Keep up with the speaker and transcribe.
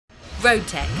Road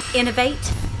Tech.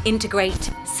 Innovate,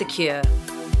 integrate, secure.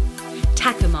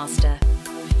 Tachomaster.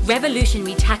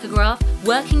 Revolutionary tachograph,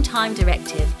 working time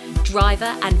directive,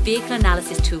 driver and vehicle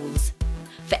analysis tools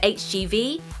for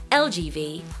HGV,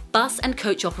 LGV, bus and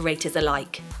coach operators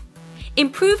alike.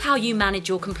 Improve how you manage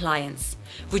your compliance,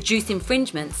 reduce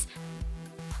infringements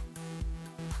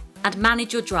and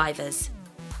manage your drivers.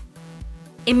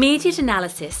 Immediate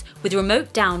analysis with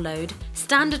remote download,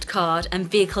 standard card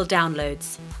and vehicle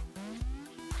downloads.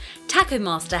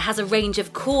 Tachomaster has a range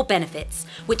of core benefits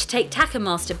which take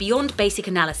Tachomaster beyond basic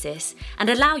analysis and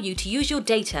allow you to use your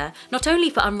data not only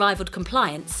for unrivaled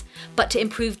compliance, but to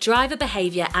improve driver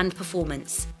behaviour and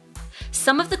performance.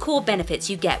 Some of the core benefits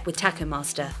you get with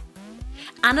Tachomaster.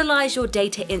 Analyse your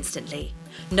data instantly.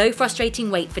 No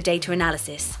frustrating wait for data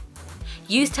analysis.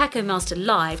 Use Tachomaster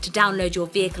Live to download your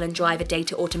vehicle and driver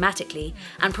data automatically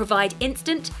and provide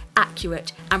instant,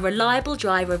 accurate and reliable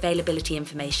driver availability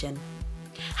information.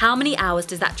 How many hours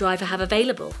does that driver have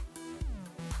available?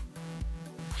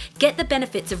 Get the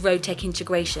benefits of Road Tech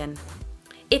integration.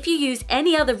 If you use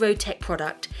any other Road Tech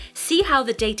product, see how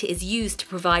the data is used to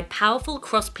provide powerful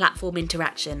cross-platform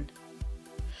interaction.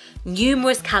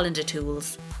 Numerous calendar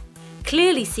tools.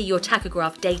 Clearly see your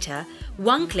tachograph data,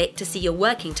 one click to see your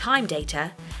working time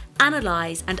data,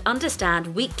 analyse and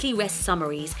understand weekly rest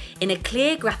summaries in a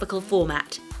clear graphical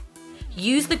format.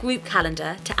 Use the group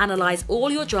calendar to analyse all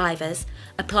your drivers,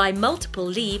 apply multiple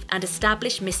leave and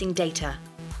establish missing data.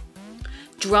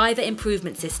 Driver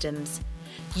improvement systems.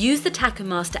 Use the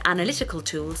Tachomaster analytical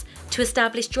tools to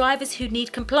establish drivers who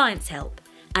need compliance help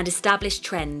and establish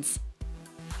trends.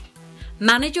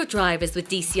 Manage your drivers with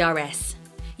DCRS.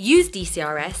 Use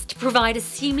DCRS to provide a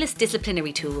seamless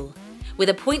disciplinary tool with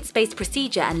a points-based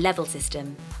procedure and level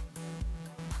system.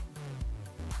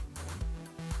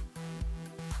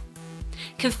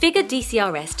 Configure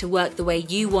DCRS to work the way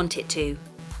you want it to.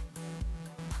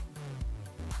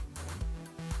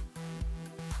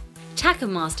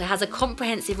 Tachomaster has a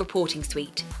comprehensive reporting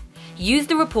suite. Use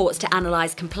the reports to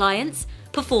analyse compliance,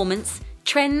 performance,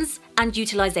 trends and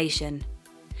utilisation.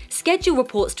 Schedule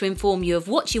reports to inform you of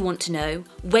what you want to know,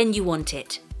 when you want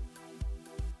it.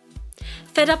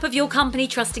 Fed up of your company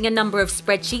trusting a number of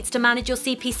spreadsheets to manage your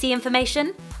CPC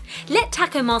information? Let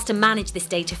Tachomaster manage this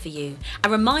data for you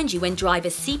and remind you when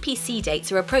drivers' CPC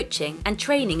dates are approaching and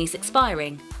training is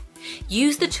expiring.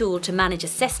 Use the tool to manage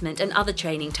assessment and other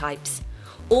training types.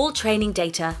 All training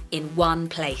data in one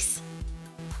place.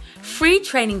 Free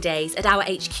training days at our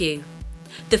HQ.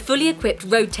 The fully equipped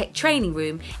Road Tech training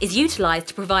room is utilised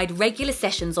to provide regular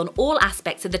sessions on all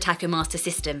aspects of the Tachomaster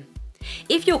system.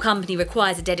 If your company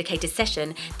requires a dedicated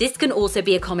session, this can also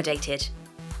be accommodated.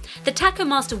 The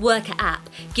Tachomaster Worker app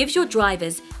gives your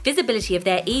drivers visibility of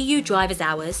their EU drivers'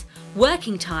 hours,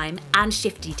 working time and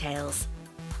shift details.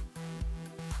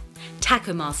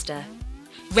 Tachomaster.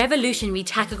 Revolutionary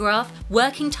tachograph,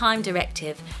 working time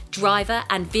directive, driver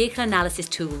and vehicle analysis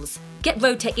tools. Get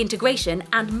Road Tech integration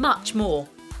and much more.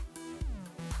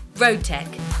 Road Tech.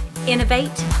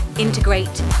 Innovate,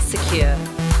 integrate, secure.